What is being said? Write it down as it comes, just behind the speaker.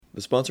The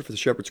sponsor for the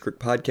Shepherd's Crook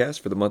podcast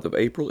for the month of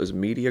April is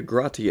Media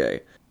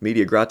Gratiae.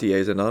 Media Gratiae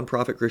is a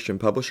nonprofit Christian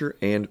publisher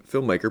and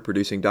filmmaker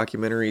producing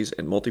documentaries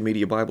and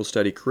multimedia Bible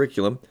study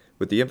curriculum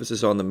with the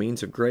emphasis on the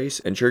means of grace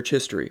and church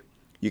history.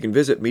 You can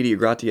visit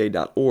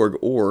MediaGratiae.org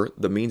or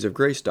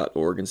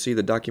themeansofgrace.org and see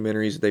the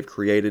documentaries they've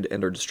created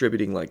and are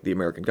distributing, like The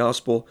American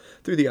Gospel,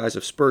 Through the Eyes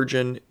of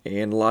Spurgeon,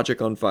 and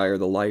Logic on Fire,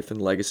 The Life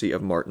and Legacy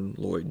of Martin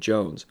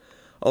Lloyd-Jones.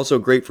 Also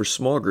great for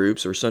small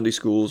groups or Sunday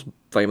schools,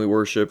 family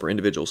worship, or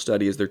individual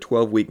study is their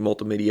 12-week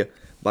multimedia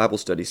Bible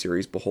study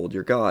series, Behold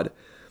Your God.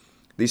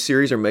 These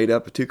series are made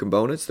up of two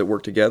components that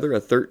work together,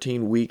 a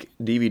 13-week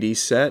DVD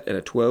set and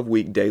a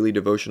 12-week daily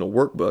devotional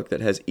workbook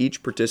that has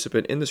each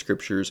participant in the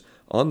Scriptures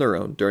on their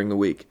own during the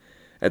week.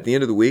 At the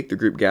end of the week, the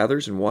group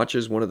gathers and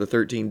watches one of the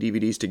 13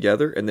 DVDs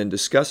together and then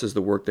discusses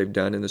the work they've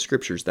done in the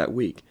Scriptures that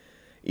week.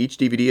 Each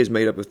DVD is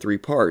made up of 3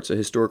 parts, a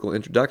historical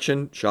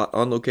introduction shot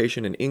on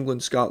location in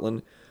England,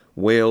 Scotland,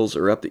 Wales,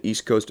 or up the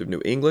east coast of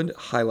New England,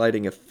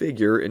 highlighting a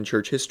figure in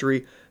church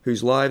history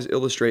whose lives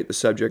illustrate the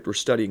subject we're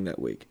studying that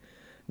week.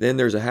 Then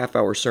there's a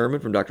half-hour sermon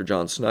from Dr.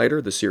 John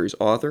Snyder, the series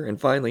author, and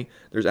finally,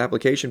 there's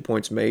application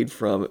points made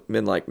from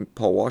men like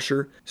Paul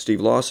Washer, Steve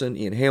Lawson,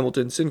 Ian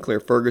Hamilton, Sinclair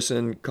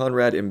Ferguson,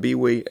 Conrad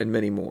Mbiwi, and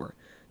many more.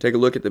 Take a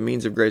look at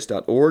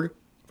themeansofgrace.org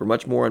for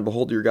much more on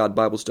Behold Your God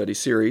Bible Study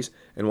series,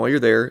 and while you're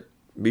there,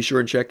 be sure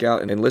and check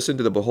out and listen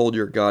to the Behold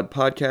Your God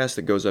podcast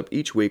that goes up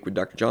each week with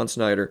Dr. John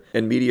Snyder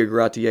and Media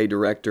Gratiae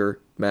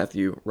director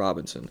Matthew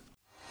Robinson.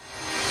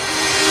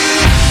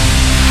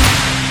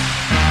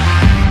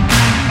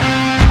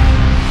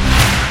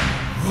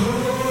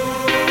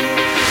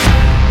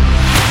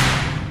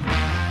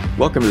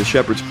 Welcome to the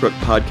Shepherd's Crook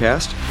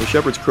podcast. The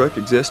Shepherd's Crook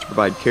exists to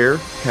provide care,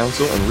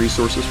 counsel, and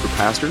resources for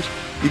pastors.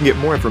 You can get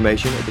more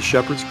information at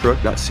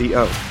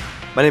theshepherdscrook.co.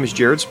 My name is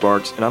Jared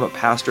Sparks, and I'm a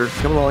pastor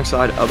coming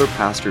alongside other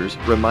pastors,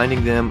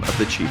 reminding them of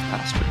the chief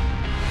pastor.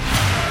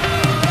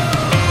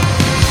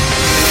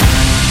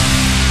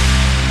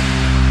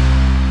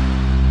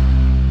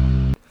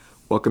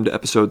 Welcome to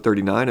episode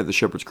 39 of the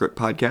Shepherd's Crook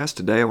podcast.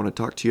 Today I want to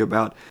talk to you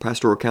about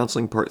Pastoral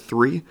Counseling Part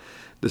 3.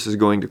 This is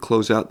going to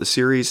close out the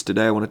series.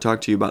 Today I want to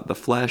talk to you about the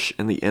flesh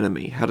and the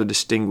enemy, how to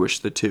distinguish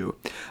the two.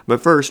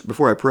 But first,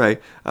 before I pray,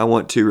 I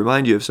want to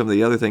remind you of some of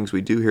the other things we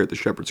do here at the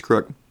Shepherd's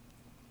Crook.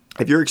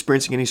 If you're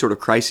experiencing any sort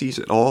of crises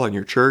at all in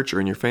your church or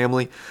in your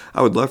family,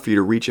 I would love for you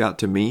to reach out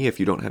to me.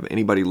 If you don't have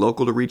anybody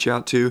local to reach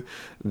out to,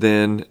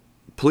 then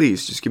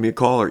please just give me a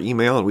call or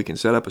email and we can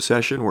set up a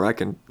session where I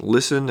can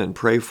listen and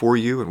pray for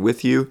you and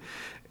with you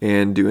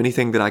and do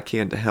anything that I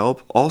can to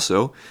help.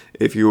 Also,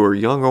 if you're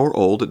young or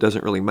old, it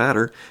doesn't really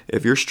matter.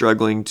 If you're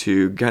struggling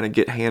to kind of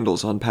get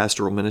handles on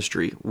pastoral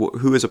ministry,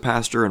 who is a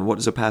pastor and what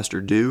does a pastor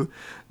do?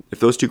 If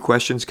those two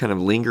questions kind of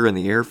linger in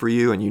the air for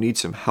you and you need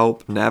some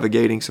help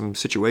navigating some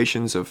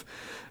situations of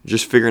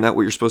just figuring out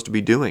what you're supposed to be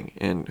doing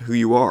and who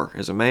you are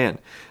as a man,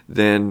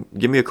 then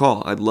give me a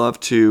call. I'd love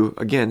to,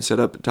 again,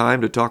 set up a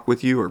time to talk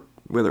with you, or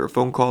whether a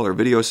phone call or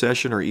video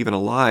session or even a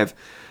live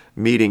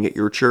meeting at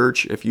your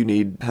church. If you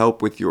need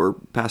help with your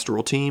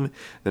pastoral team,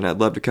 then I'd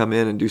love to come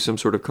in and do some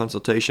sort of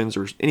consultations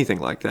or anything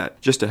like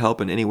that, just to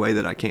help in any way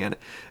that I can.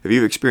 If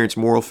you've experienced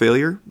moral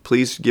failure,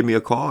 please give me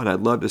a call, and I'd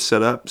love to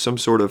set up some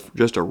sort of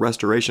just a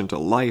restoration to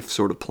life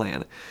sort of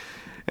plan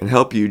and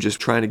help you just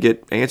trying to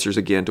get answers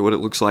again to what it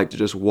looks like to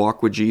just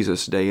walk with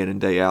Jesus day in and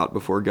day out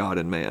before God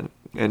and man.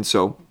 And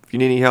so, if you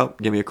need any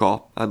help, give me a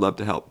call. I'd love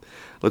to help.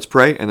 Let's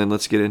pray, and then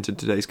let's get into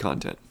today's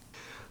content.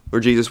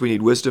 Lord Jesus, we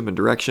need wisdom and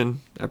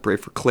direction. I pray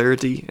for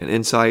clarity and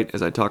insight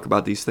as I talk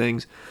about these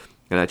things,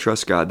 and I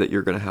trust, God, that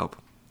you're going to help.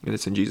 And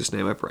it's in Jesus'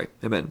 name I pray.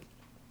 Amen.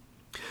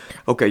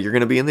 Okay, you're going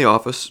to be in the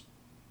office,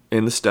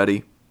 in the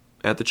study,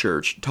 at the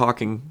church,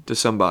 talking to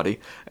somebody,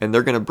 and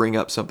they're going to bring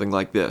up something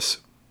like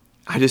this.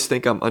 I just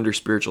think I'm under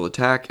spiritual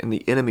attack, and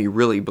the enemy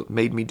really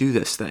made me do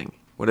this thing,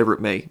 whatever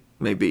it may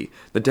be.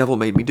 The devil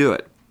made me do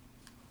it.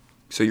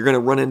 So you're going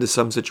to run into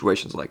some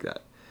situations like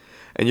that.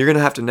 And you're going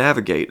to have to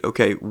navigate,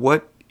 okay,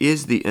 what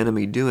is the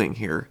enemy doing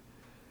here?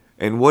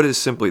 And what is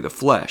simply the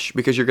flesh?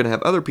 Because you're going to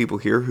have other people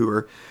here who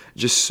are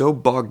just so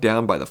bogged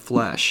down by the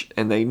flesh,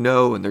 and they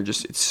know, and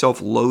it's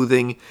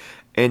self-loathing,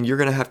 and you're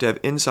going to have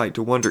insight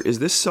to wonder, is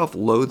this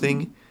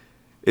self-loathing?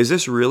 Is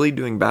this really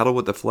doing battle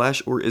with the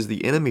flesh, or is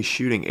the enemy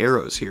shooting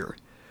arrows here?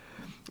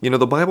 You know,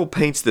 the Bible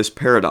paints this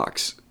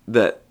paradox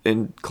that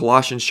in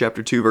Colossians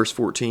chapter 2, verse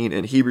 14,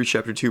 and Hebrews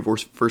chapter 2,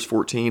 verse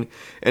 14,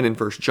 and in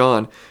 1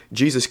 John,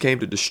 Jesus came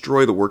to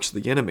destroy the works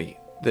of the enemy,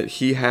 that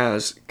he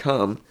has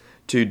come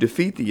to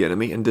defeat the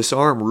enemy and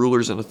disarm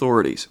rulers and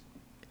authorities.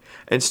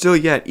 And still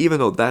yet, even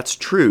though that's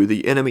true,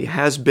 the enemy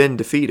has been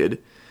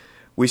defeated,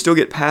 we still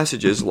get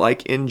passages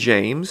like in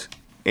James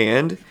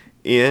and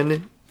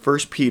in 1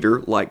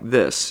 Peter like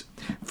this.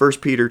 1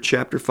 Peter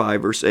chapter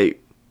 5, verse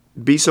 8.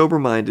 Be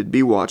sober-minded,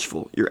 be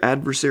watchful. Your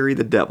adversary,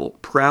 the devil,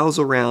 prowls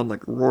around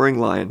like a roaring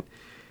lion,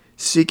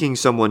 seeking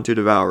someone to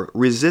devour.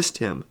 Resist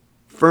him,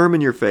 firm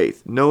in your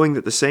faith, knowing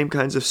that the same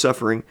kinds of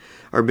suffering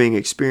are being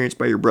experienced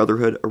by your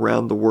brotherhood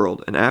around the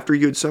world. And after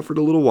you had suffered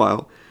a little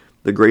while,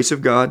 the grace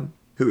of God,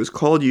 who has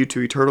called you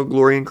to eternal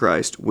glory in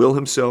Christ, will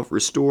himself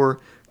restore,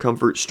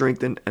 comfort,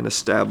 strengthen, and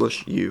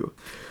establish you.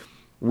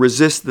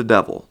 Resist the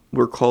devil.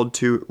 We're called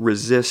to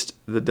resist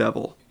the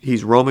devil.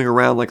 He's roaming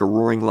around like a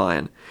roaring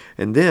lion.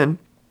 And then,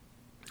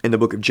 in the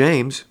book of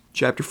James,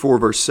 chapter 4,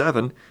 verse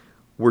 7,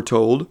 we're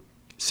told,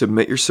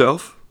 submit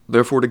yourself,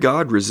 therefore, to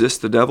God,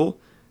 resist the devil,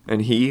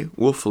 and he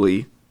will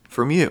flee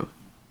from you.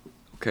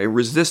 Okay,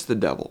 resist the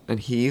devil, and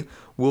he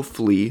will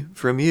flee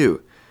from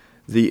you.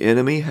 The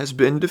enemy has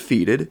been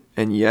defeated,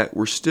 and yet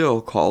we're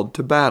still called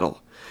to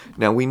battle.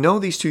 Now, we know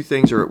these two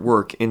things are at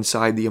work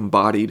inside the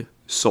embodied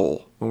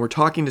soul. When we're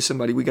talking to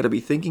somebody, we got to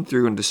be thinking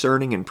through and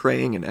discerning and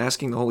praying and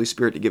asking the Holy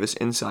Spirit to give us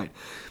insight,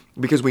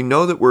 because we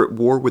know that we're at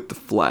war with the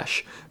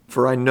flesh.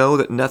 For I know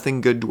that nothing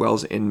good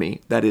dwells in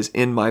me, that is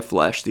in my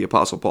flesh, the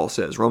Apostle Paul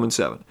says, Romans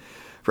 7.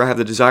 For I have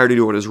the desire to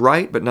do what is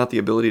right, but not the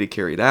ability to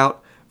carry it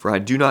out. For I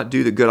do not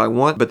do the good I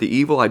want, but the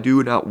evil I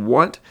do not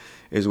want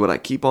is what I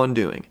keep on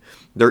doing.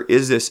 There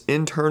is this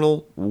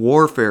internal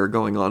warfare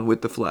going on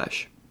with the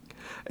flesh.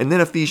 And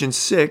then Ephesians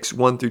 6,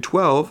 1 through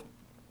 12,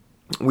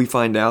 we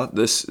find out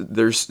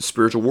there's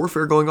spiritual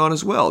warfare going on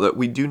as well, that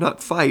we do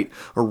not fight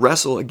or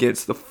wrestle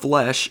against the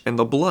flesh and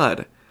the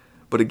blood,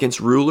 but against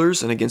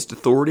rulers and against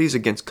authorities,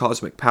 against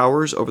cosmic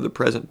powers over the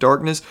present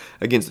darkness,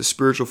 against the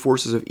spiritual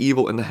forces of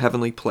evil in the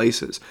heavenly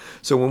places.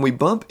 So when we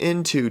bump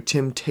into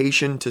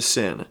temptation to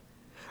sin,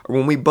 or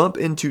when we bump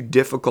into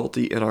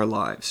difficulty in our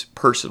lives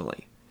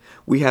personally,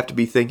 we have to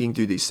be thinking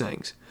through these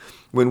things.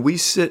 When we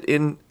sit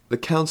in the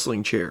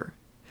counseling chair,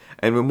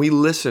 and when we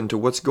listen to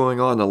what's going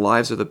on in the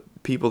lives of the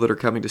people that are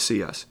coming to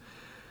see us,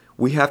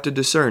 we have to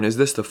discern, is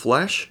this the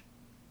flesh?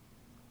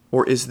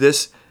 Or is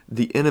this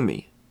the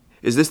enemy?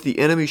 Is this the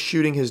enemy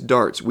shooting his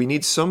darts? We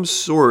need some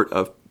sort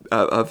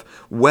of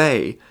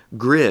way,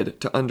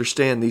 grid, to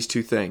understand these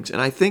two things.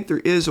 And I think there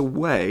is a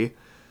way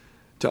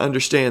to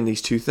understand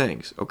these two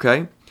things,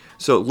 okay?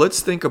 So let's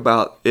think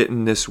about it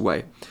in this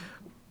way.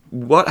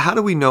 How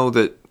do we know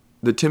that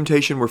the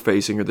temptation we're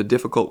facing or the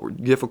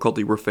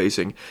difficulty we're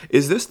facing,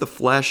 is this the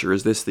flesh or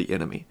is this the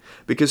enemy?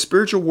 Because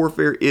spiritual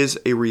warfare is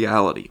a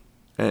reality.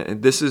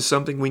 And this is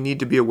something we need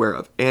to be aware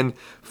of. And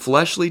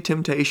fleshly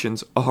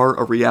temptations are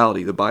a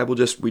reality. The Bible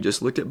we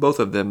just looked at both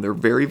of them. They're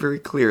very, very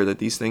clear that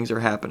these things are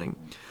happening.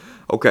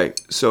 Okay,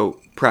 so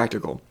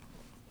practical.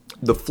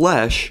 The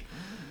flesh,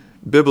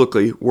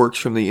 biblically, works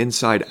from the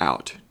inside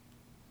out.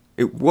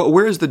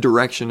 Where is the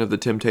direction of the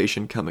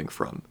temptation coming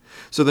from?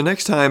 So the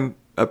next time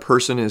a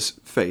person is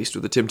faced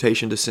with a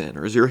temptation to sin,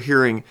 or as you're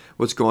hearing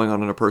what's going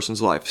on in a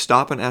person's life,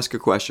 stop and ask a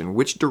question.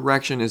 Which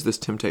direction is this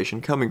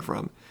temptation coming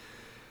from?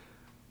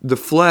 The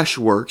flesh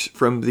works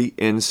from the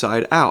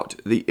inside out.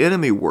 The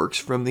enemy works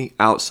from the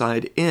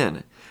outside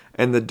in.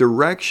 And the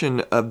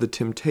direction of the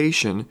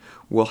temptation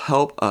will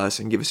help us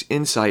and give us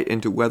insight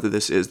into whether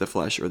this is the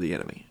flesh or the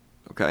enemy.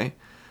 Okay?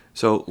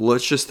 So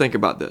let's just think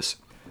about this.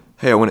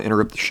 Hey, I want to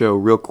interrupt the show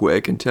real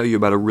quick and tell you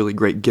about a really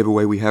great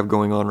giveaway we have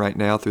going on right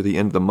now through the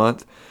end of the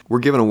month. We're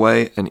giving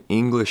away an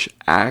English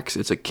axe.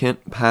 It's a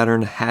Kent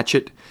pattern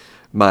hatchet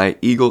by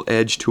Eagle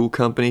Edge Tool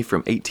Company from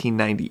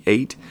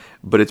 1898,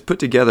 but it's put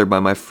together by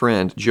my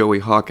friend Joey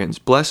Hawkins.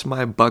 Bless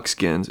My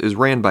Buckskins is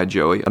ran by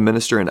Joey, a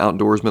minister and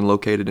outdoorsman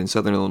located in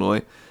Southern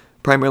Illinois,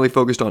 primarily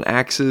focused on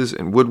axes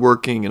and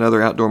woodworking and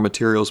other outdoor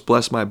materials.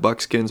 Bless My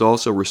Buckskins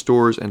also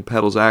restores and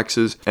peddles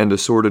axes and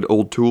assorted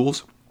old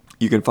tools.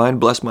 You can find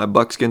Bless My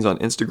Buckskins on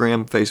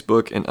Instagram,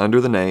 Facebook, and under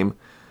the name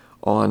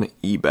on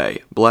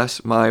eBay.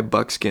 Bless My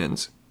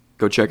Buckskins.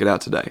 Go check it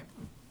out today.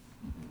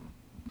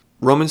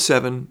 Romans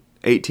 7,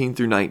 18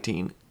 through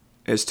 19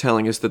 is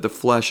telling us that the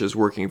flesh is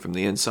working from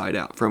the inside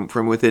out,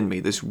 from within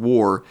me. This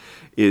war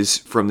is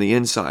from the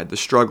inside. The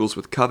struggles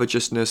with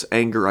covetousness,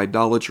 anger,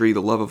 idolatry,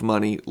 the love of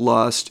money,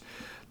 lust,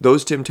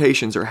 those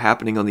temptations are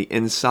happening on the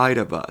inside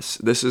of us.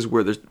 This is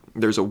where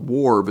there's a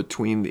war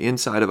between the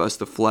inside of us,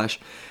 the flesh,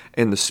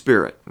 and the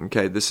spirit.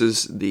 Okay, this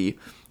is the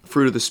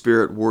fruit of the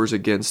Spirit wars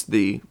against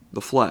the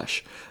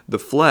flesh. The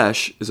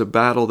flesh is a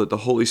battle that the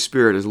Holy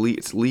Spirit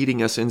is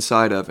leading us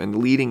inside of and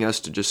leading us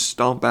to just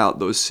stomp out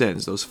those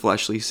sins, those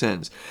fleshly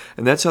sins.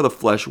 And that's how the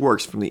flesh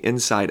works, from the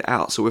inside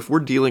out. So if we're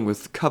dealing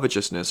with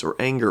covetousness or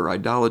anger or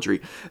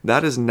idolatry,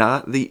 that is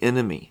not the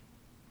enemy.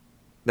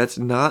 That's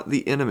not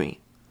the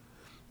enemy.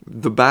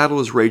 The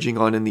battle is raging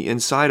on in the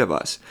inside of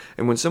us.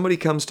 And when somebody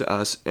comes to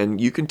us, and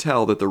you can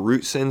tell that the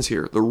root sins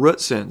here, the root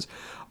sins,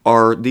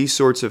 are these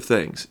sorts of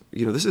things.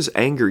 This is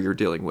anger you're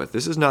dealing with.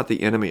 This is not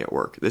the enemy at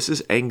work. This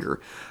is anger.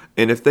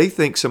 And if they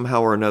think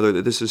somehow or another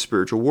that this is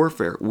spiritual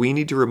warfare, we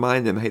need to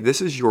remind them, hey,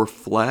 this is your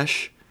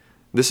flesh.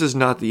 This is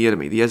not the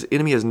enemy. The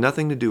enemy has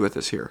nothing to do with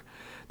this here.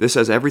 This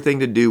has everything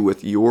to do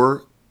with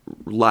your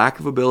lack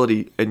of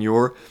ability and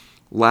your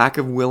lack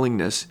of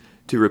willingness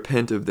to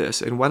repent of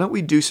this. And why don't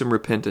we do some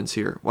repentance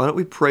here? Why don't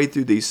we pray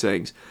through these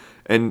things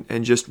and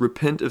just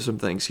repent of some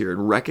things here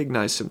and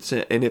recognize some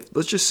sin? And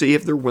let's just see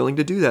if they're willing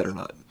to do that or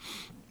not.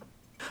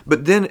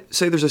 But then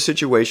say there's a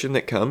situation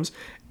that comes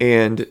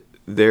and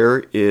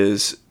there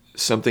is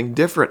something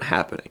different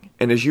happening.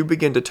 And as you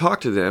begin to talk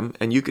to them,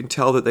 and you can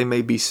tell that they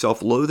may be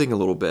self-loathing a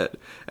little bit,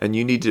 and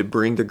you need to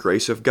bring the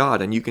grace of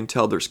God, and you can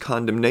tell there's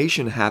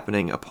condemnation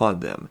happening upon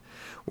them,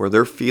 where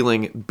they're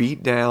feeling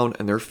beat down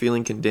and they're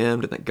feeling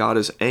condemned and that God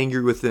is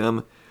angry with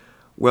them.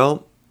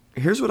 Well,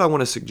 here's what I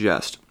want to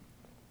suggest.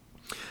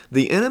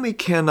 The enemy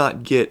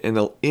cannot get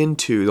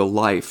into the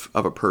life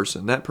of a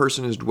person. That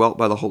person is dwelt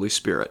by the Holy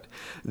Spirit.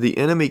 The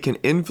enemy can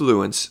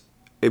influence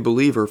a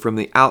believer from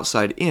the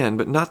outside in,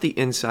 but not the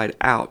inside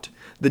out.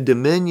 The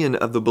dominion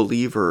of the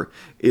believer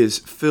is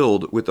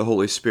filled with the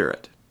Holy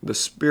Spirit. The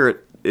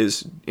Spirit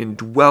is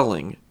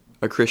indwelling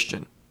a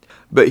Christian.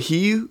 But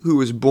he who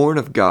is born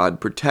of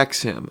God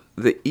protects him.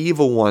 The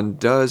evil one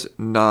does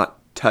not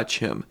touch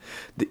him.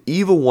 The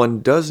evil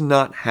one does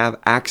not have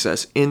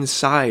access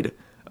inside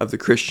of the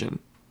Christian.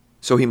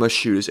 So he must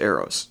shoot his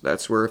arrows.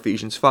 That's where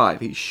Ephesians 5,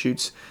 he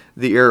shoots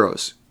the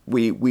arrows.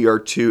 We are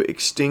to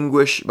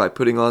extinguish, by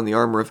putting on the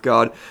armor of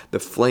God, the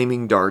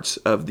flaming darts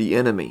of the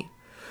enemy.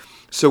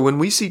 So when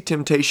we see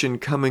temptation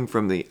coming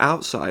from the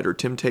outside, or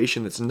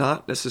temptation that's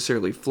not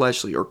necessarily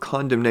fleshly, or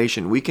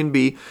condemnation, we can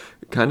be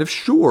kind of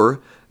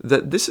sure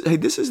that this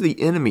is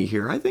the enemy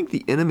here. I think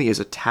the enemy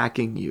is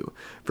attacking you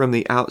from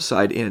the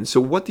outside in.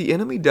 So what the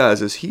enemy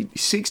does is he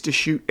seeks to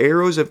shoot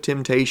arrows of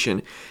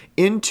temptation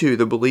into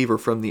the believer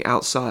from the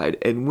outside.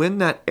 And when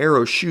that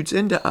arrow shoots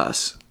into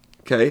us,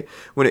 okay,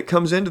 when it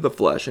comes into the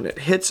flesh and it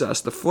hits us,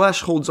 the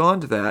flesh holds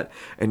on to that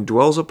and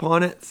dwells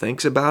upon it,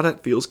 thinks about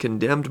it, feels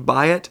condemned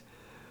by it.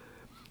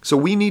 So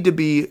we need to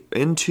be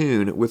in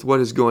tune with what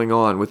is going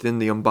on within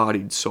the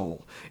embodied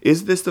soul.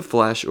 Is this the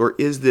flesh, or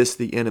is this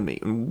the enemy?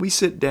 And we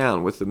sit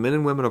down with the men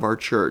and women of our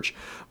church.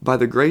 By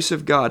the grace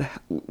of God,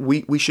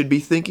 we should be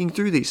thinking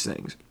through these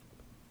things.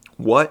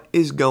 What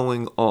is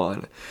going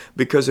on?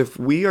 Because if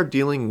we are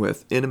dealing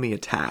with enemy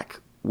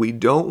attack, we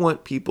don't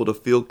want people to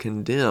feel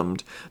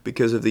condemned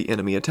because of the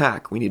enemy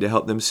attack. We need to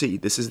help them see,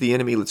 this is the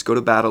enemy, let's go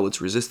to battle,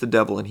 let's resist the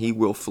devil, and he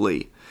will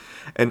flee.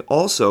 And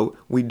also,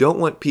 we don't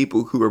want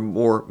people who are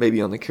more maybe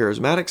on the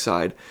charismatic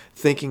side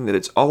thinking that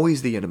it's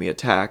always the enemy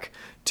attack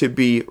to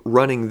be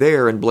running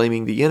there and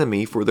blaming the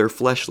enemy for their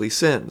fleshly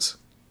sins.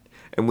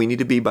 And we need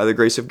to be, by the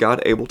grace of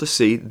God, able to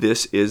see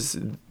this is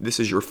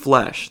your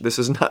flesh. This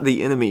is not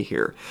the enemy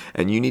here.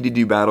 And you need to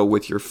do battle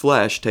with your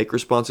flesh, take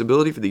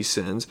responsibility for these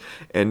sins,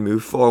 and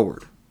move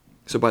forward.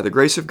 So by the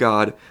grace of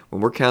God,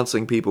 when we're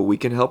counseling people, we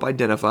can help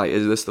identify,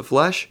 is this the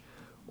flesh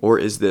or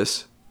is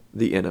this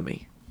the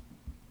enemy?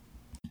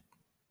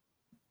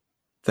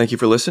 Thank you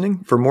for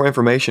listening. For more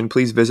information,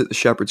 please visit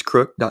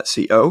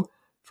theshepherdscrook.co.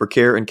 For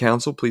care and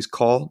counsel, please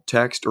call,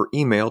 text, or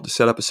email to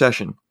set up a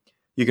session.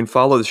 You can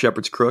follow The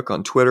Shepherd's Crook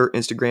on Twitter,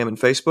 Instagram, and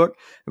Facebook.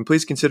 And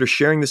please consider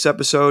sharing this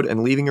episode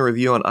and leaving a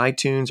review on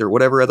iTunes or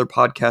whatever other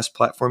podcast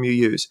platform you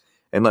use.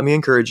 And let me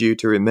encourage you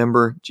to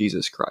remember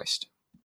Jesus Christ.